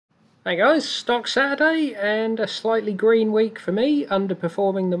Hey guys, Stock Saturday and a slightly green week for me,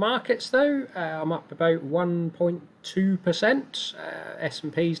 underperforming the markets though. I'm up about 1.2%,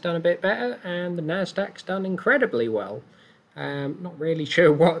 S&P's done a bit better and the Nasdaq's done incredibly well. Not really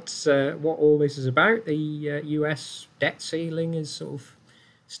sure what all this is about. The US debt ceiling is sort of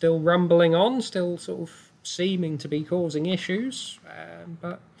still rumbling on, still sort of seeming to be causing issues,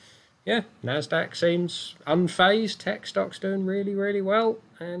 but yeah, Nasdaq seems unfazed. Tech stocks doing really, really well,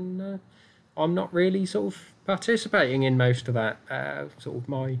 and I'm not really sort of participating in most of that. Sort of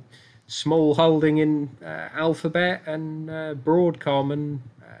my small holding in Alphabet and Broadcom and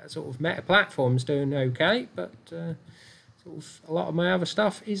sort of Meta platforms doing okay, but sort of a lot of my other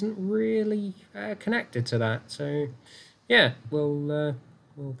stuff isn't really connected to that. So yeah, we'll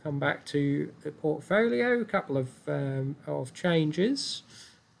come back to the portfolio. A couple of changes.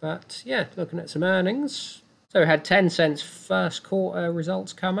 But yeah, looking at some earnings. So we had Tencent's first quarter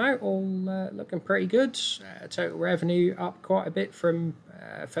results come out, all looking pretty good. Total revenue up quite a bit from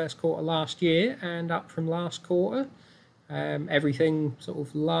first quarter last year and up from last quarter. Everything sort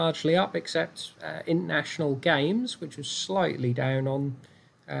of largely up except international games, which was slightly down on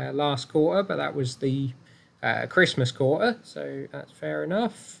last quarter, but that was the Christmas quarter, so that's fair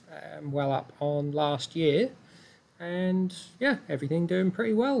enough. Well up on last year. And yeah, everything doing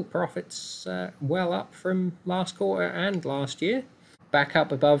pretty well. Profits well up from last quarter and last year. Back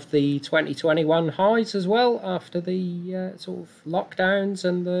up above the 2021 highs as well after the sort of lockdowns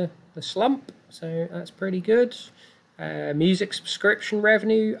and the slump. So that's pretty good. Music subscription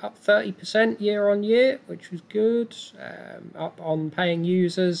revenue up 30% year on year, which was good. Up on paying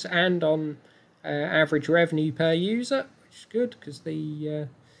users and on average revenue per user, which is good because the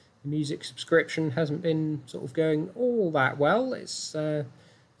music subscription hasn't been sort of going all that well. It's sort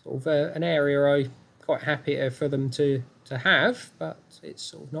of an area I'm quite happy for them to have, but it's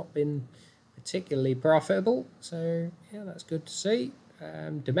sort of not been particularly profitable. So yeah, that's good to see.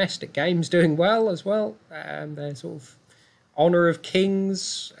 Domestic games doing well as well. They're sort of Honor of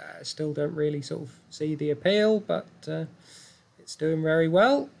Kings. Still don't really sort of see the appeal, but it's doing very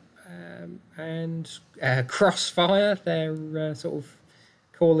well. And Crossfire, they're sort of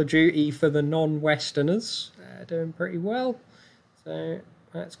Call of Duty for the non-Westerners, doing pretty well, so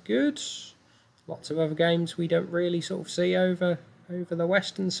that's good. Lots of other games we don't really sort of see over the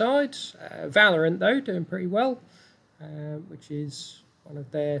Western side. Valorant though doing pretty well, which is one of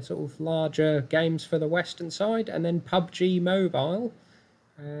their sort of larger games for the Western side, and then PUBG Mobile.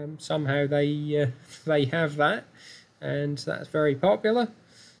 Somehow they have that, and that's very popular.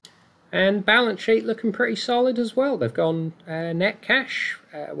 And balance sheet looking pretty solid as well. They've gone net cash,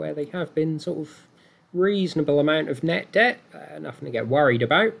 where they have been sort of reasonable amount of net debt. Nothing to get worried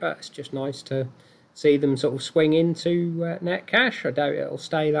about, but it's just nice to see them sort of swing into net cash. I doubt it'll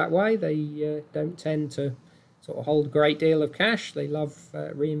stay that way. They don't tend to sort of hold a great deal of cash. They love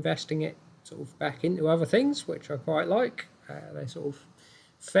reinvesting it sort of back into other things, which I quite like. They're sort of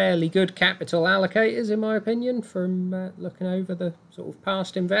fairly good capital allocators, in my opinion, from looking over the sort of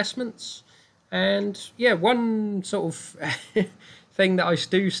past investments. And yeah, one sort of thing that I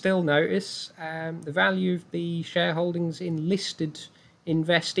do still notice, the value of the shareholdings in listed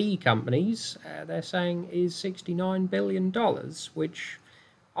investee companies, they're saying is $69 billion, which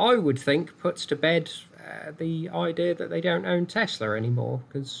I would think puts to bed the idea that they don't own Tesla anymore,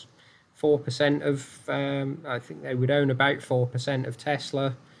 because 4% of, I think they would own about 4% of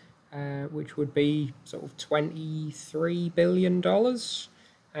Tesla, which would be sort of $23 billion.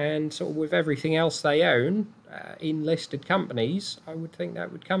 And sort of with everything else they own in listed companies, I would think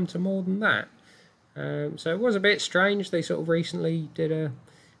that would come to more than that. So it was a bit strange. They sort of recently did an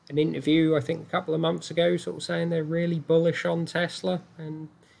interview, I think a couple of months ago, sort of saying they're really bullish on Tesla, and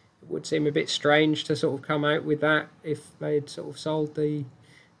it would seem a bit strange to sort of come out with that if they'd sort of sold the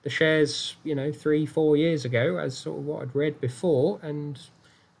shares, 3-4 years ago, as sort of what I'd read before, and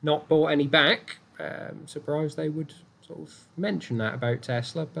not bought any back. Surprised they would sort of mention that about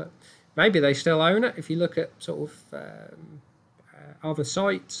Tesla, but maybe they still own it. If you look at sort of other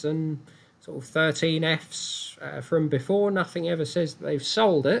sites and sort of 13Fs from before, nothing ever says that they've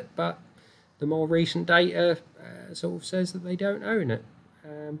sold it, but the more recent data sort of says that they don't own it.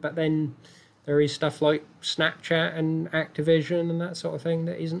 But then there is stuff like Snapchat and Activision and that sort of thing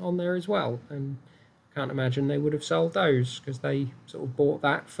that isn't on there as well. And I can't imagine they would have sold those, because they sort of bought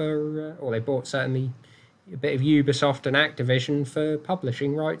that for, or they bought certainly a bit of Ubisoft and Activision for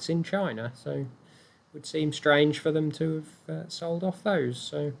publishing rights in China. So it would seem strange for them to have sold off those.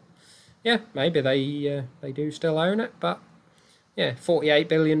 So yeah, maybe they do still own it, but yeah, $48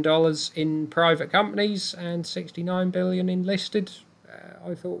 billion in private companies and $69 billion in listed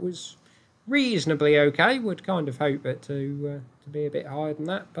I thought was reasonably okay. Would kind of hope it to be a bit higher than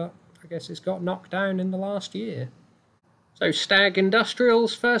that, but I guess it's got knocked down in the last year. So Stag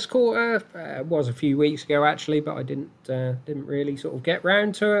Industrial's first quarter was a few weeks ago actually, but I didn't really sort of get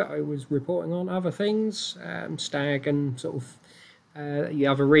round to it. I was reporting on other things. Stag and sort of the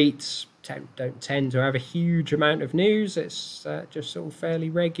other REITs don't tend to have a huge amount of news. It's just sort of fairly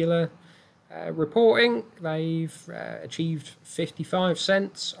regular reporting. They've achieved 55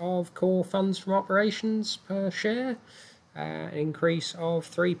 cents of core funds from operations per share. An increase of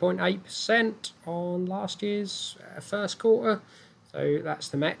 3.8% on last year's first quarter. So that's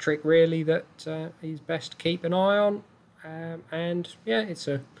the metric really that is best to keep an eye on. And yeah, it's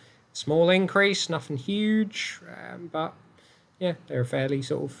a small increase, nothing huge, but yeah, they're a fairly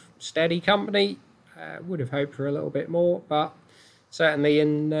sort of steady company. Would have hoped for a little bit more, but certainly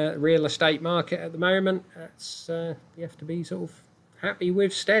in the real estate market at the moment, it's, you have to be sort of happy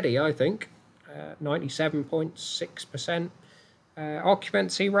with steady, I think. 97.6%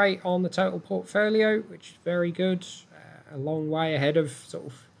 occupancy rate on the total portfolio, which is very good. A long way ahead of sort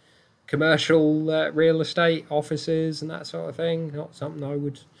of commercial real estate, offices and that sort of thing. Not something I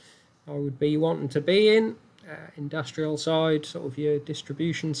would be wanting to be in. Industrial side, sort of your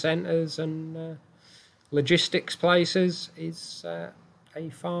distribution centres and logistics places is a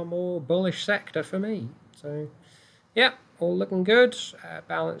far more bullish sector for me. So yeah, all looking good.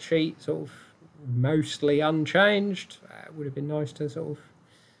 Balance sheet sort of mostly unchanged. Would have been nice to sort of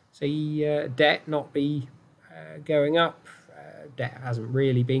see debt not be going up. Debt hasn't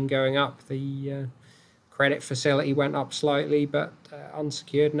really been going up. The credit facility went up slightly, but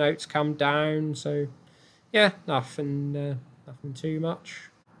unsecured notes come down. So yeah, nothing too much.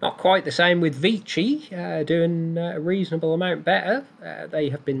 Not quite the same with Vici, doing a reasonable amount better. They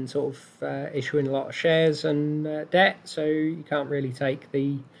have been sort of issuing a lot of shares and debt, so you can't really take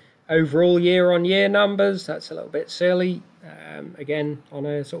the overall year-on-year numbers. That's a little bit silly. Again, on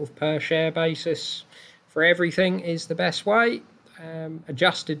a sort of per-share basis for everything is the best way.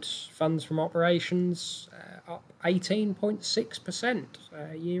 Adjusted funds from operations up 18.6%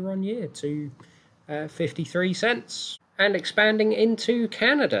 year-on-year to 53 cents. And expanding into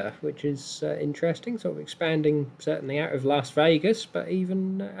Canada, which is interesting, sort of expanding certainly out of Las Vegas, but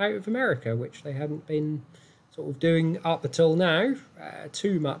even out of America, which they hadn't been sort of doing up until now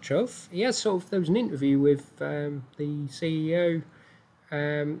too much of. He has sort of, there was an interview with the CEO,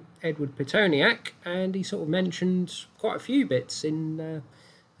 Edward Petoniak, and he sort of mentioned quite a few bits in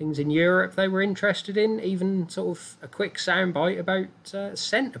things in Europe they were interested in, even sort of a quick soundbite about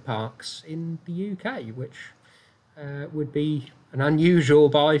centre parks in the UK, which would be an unusual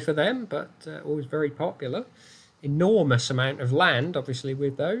buy for them, but always very popular. Enormous amount of land, obviously,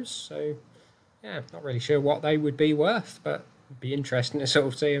 with those. So, yeah, not really sure what they would be worth, but it'd be interesting to sort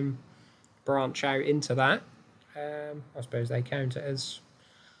of see them branch out into that. I suppose they count it as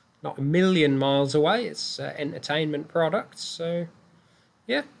not a million miles away. It's entertainment products, so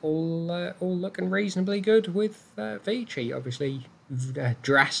yeah, all looking reasonably good with Vici. Obviously,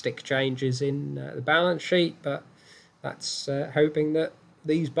 drastic changes in the balance sheet, but that's hoping that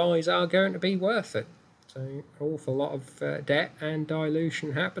these buys are going to be worth it. So an awful lot of debt and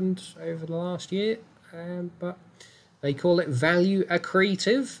dilution happened over the last year, but they call it value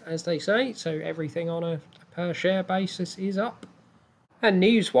accretive, as they say, so everything on a per share basis is up. And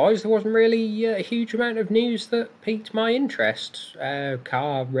news-wise, there wasn't really a huge amount of news that piqued my interest.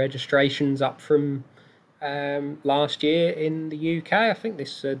 Car registrations up from last year in the UK. I think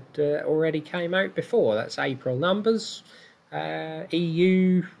this had already came out before. That's April numbers.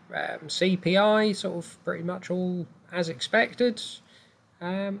 EU CPI sort of pretty much all as expected,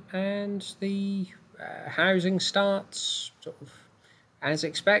 and the housing starts sort of as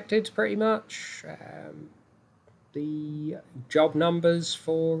expected pretty much. The job numbers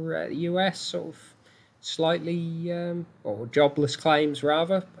for the US sort of slightly, or jobless claims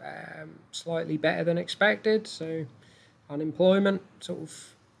rather, slightly better than expected. So unemployment sort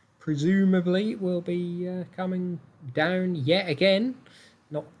of presumably will be coming down yet again,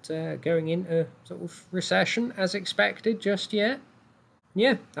 not going into sort of recession as expected just yet.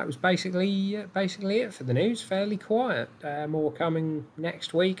 Yeah, that was basically it for the news. Fairly quiet. More coming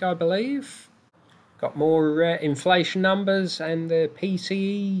next week, I believe. Got more inflation numbers and the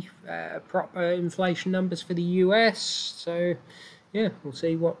PCE proper inflation numbers for the US. So yeah, we'll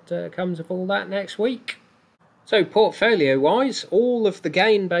see what comes of all that next week. So portfolio-wise, all of the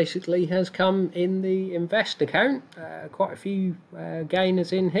gain basically has come in the invest account. Quite a few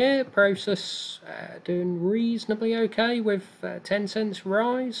gainers in here. Process doing reasonably okay with 10 cents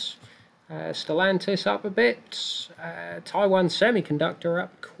rise. Stellantis up a bit. Taiwan Semiconductor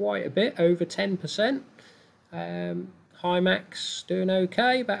up quite a bit, over 10%. Hymax doing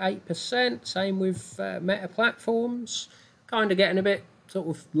okay, about 8%. Same with Meta Platforms. Kind of getting a bit sort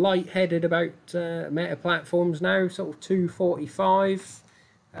of light-headed about Meta Platforms now, sort of 245.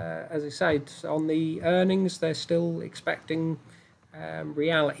 As I said, on the earnings, they're still expecting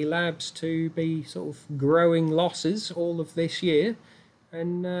Reality Labs to be sort of growing losses all of this year.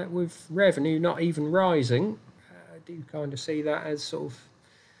 And with revenue not even rising, I do kind of see that as sort of,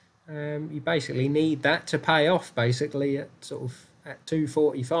 you basically need that to pay off basically at sort of at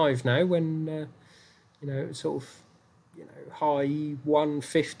 245 now, when sort of high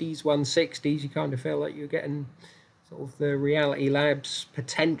 150s, 160s, you kind of feel like you're getting sort of the Reality Labs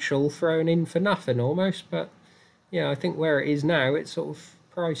potential thrown in for nothing almost. But yeah, I think where it is now, it's sort of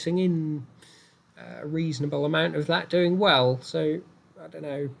pricing in a reasonable amount of that doing well. So I don't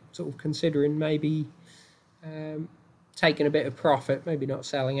know, sort of considering maybe taking a bit of profit, maybe not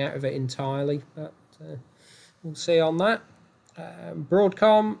selling out of it entirely, but we'll see on that.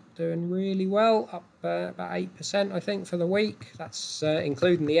 Broadcom doing really well, up about 8% I think for the week. That's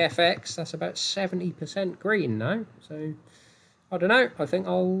including the FX, that's about 70% green now. So I don't know, I think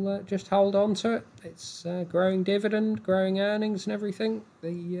I'll just hold on to it. It's growing dividend, growing earnings and everything.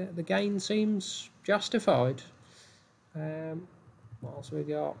 The gain seems justified. What else we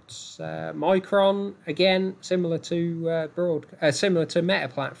got? Micron, again, similar to Meta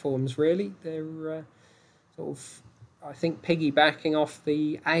Platforms, really. They're sort of, I think, piggybacking off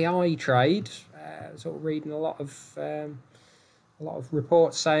the AI trade. Sort of reading a lot of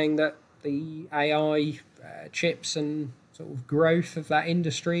reports saying that the AI chips and sort of growth of that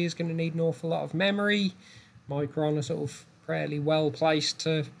industry is going to need an awful lot of memory. Micron are sort of fairly well placed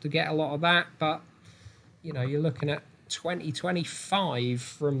to get a lot of that, but you're looking at 2025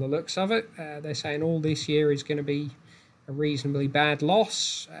 from the looks of it. They're saying all this year is going to be a reasonably bad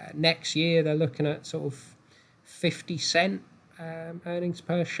loss. Next year they're looking at sort of 50-cent earnings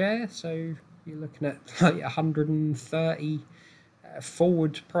per share, so you're looking at like 130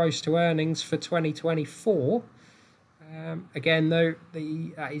 forward price to earnings for 2024. Again though,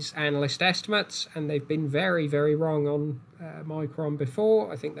 that is analyst estimates, and they've been very, very wrong on Micron before.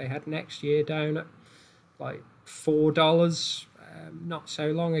 I think they had next year down at like $4 not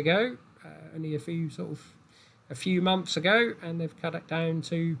so long ago, only a few months ago, and they've cut it down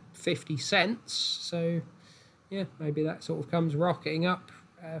to 50 cents. So yeah, maybe that sort of comes rocketing up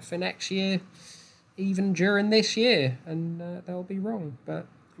for next year, even during this year, and they'll be wrong. But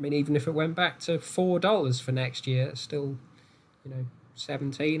I mean, even if it went back to $4 for next year, it's still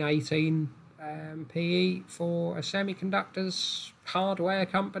 17, 18 PE for a semiconductors hardware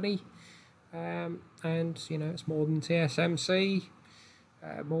company. And it's more than TSMC,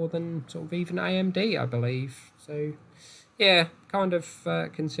 more than sort of even AMD, I believe. So yeah, kind of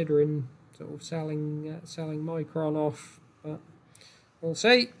considering sort of selling Micron off, but we'll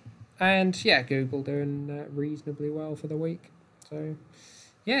see. And yeah, Google doing reasonably well for the week. So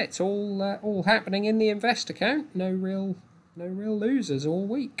yeah, it's all happening in the investor count. No real losers all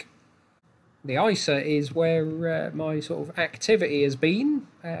week. The ISA is where my sort of activity has been.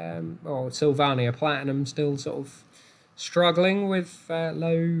 Sylvania Platinum still sort of struggling with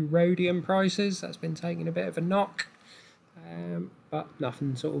low rhodium prices. That's been taking a bit of a knock, but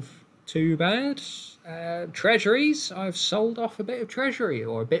nothing sort of too bad. Treasuries, I've sold off a bit of treasury,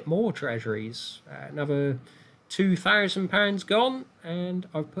 or a bit more treasuries. Another £2,000 gone, and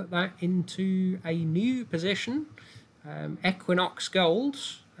I've put that into a new position, Equinox Gold.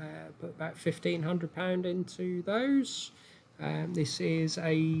 Put about £1,500 into those. This is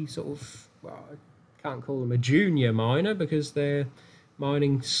a sort of, well, I can't call them a junior miner because they're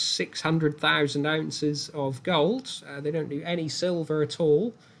mining 600,000 ounces of gold. They don't do any silver at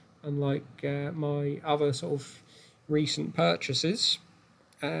all, unlike my other sort of recent purchases.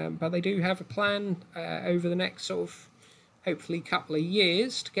 But they do have a plan over the next sort of, hopefully, couple of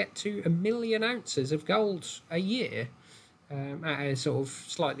years to get to 1 million ounces of gold a year. At a sort of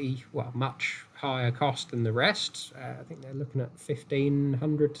slightly, much higher cost than the rest. I think they're looking at $1,500 to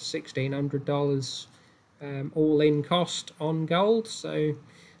 $1,600 all-in cost on gold. So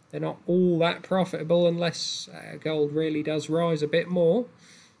they're not all that profitable unless gold really does rise a bit more.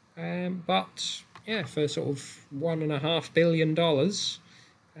 But yeah, for sort of $1.5 billion,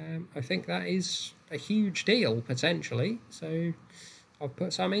 I think that is a huge deal potentially. So I've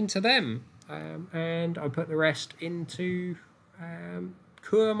put some into them. And I put the rest into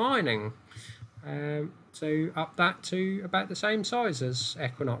Coeur Mining. So up that to about the same size as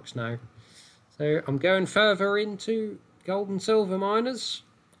Equinox now. So I'm going further into gold and silver miners.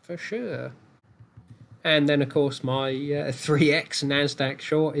 for sure. And then, of course, my 3x Nasdaq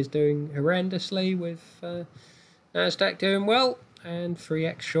short is doing horrendously, with Nasdaq doing well, and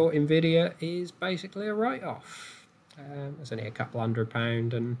 3x short Nvidia is basically a write-off. It's only a couple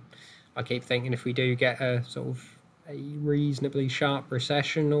 £100, and I keep thinking if we do get a sort of a reasonably sharp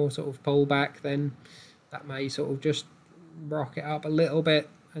recession or sort of pullback, then that may sort of just rocket up a little bit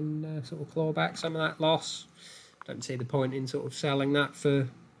and sort of claw back some of that loss. Don't see the point in sort of selling that for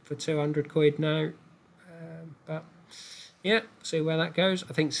 200 quid now. But yeah, see where that goes.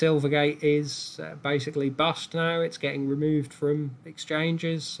 I think Silvergate is basically bust now. It's getting removed from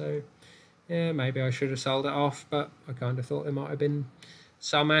exchanges, so yeah, maybe I should have sold it off, but I kind of thought there might have been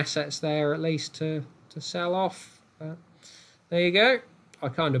some assets there at least to sell off. But there you go. I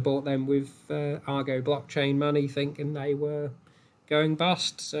kind of bought them with Argo blockchain money, thinking they were going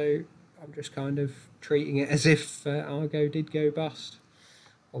bust, so I'm just kind of treating it as if Argo did go bust.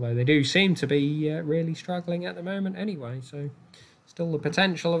 Although they do seem to be really struggling at the moment anyway, so still the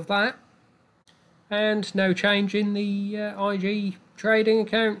potential of that. And no change in the IG trading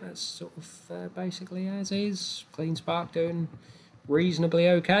account. That's sort of basically as is. CleanSpark doing reasonably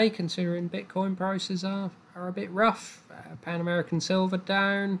okay, considering Bitcoin prices are a bit rough. Pan American Silver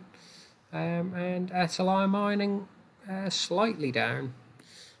down, and SLI mining slightly down.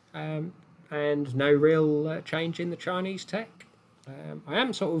 And no real change in the Chinese tech.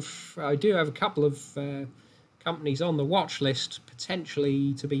 I do have a couple of companies on the watch list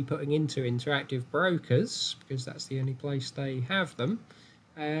potentially to be putting into Interactive Brokers, because that's the only place they have them.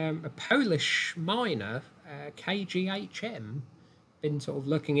 A Polish miner, KGHM, been sort of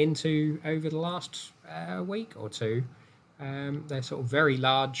looking into over the last week or two. They're sort of very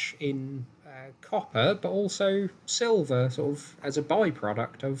large in copper, but also silver, sort of as a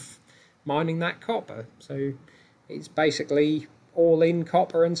byproduct of mining that copper. So it's basically all in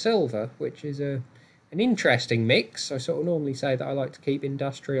copper and silver, which is an interesting mix. I sort of normally say that I like to keep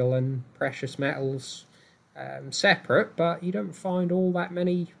industrial and precious metals separate, but you don't find all that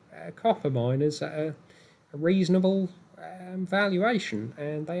many copper miners at a reasonable valuation,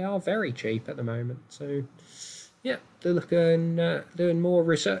 and they are very cheap at the moment. So yeah, doing more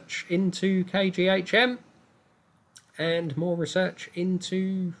research into KGHM and more research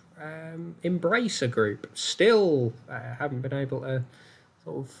into Embracer Group. Still haven't been able to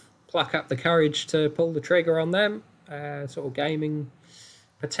sort of pluck up the courage to pull the trigger on them. Sort of gaming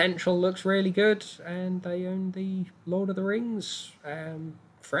potential looks really good, and they own the Lord of the Rings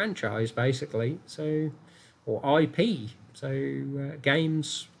franchise basically, so, or IP. So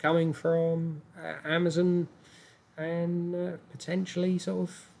games coming from Amazon, and potentially sort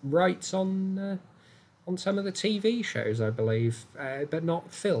of rights on some of the TV shows, I believe, but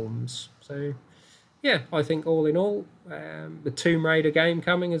not films. So yeah, I think all in all, the Tomb Raider game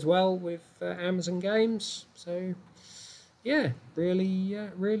coming as well with Amazon Games. So yeah,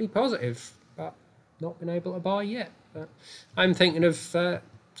 really positive, but not been able to buy yet. But I'm thinking of sort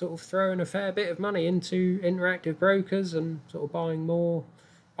of throwing a fair bit of money into Interactive Brokers and sort of buying more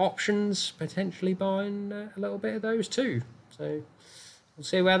options, potentially buying a little bit of those too. So we'll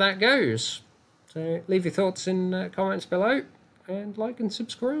see where that goes. So leave your thoughts in comments below, and like and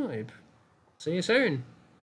subscribe. See you soon.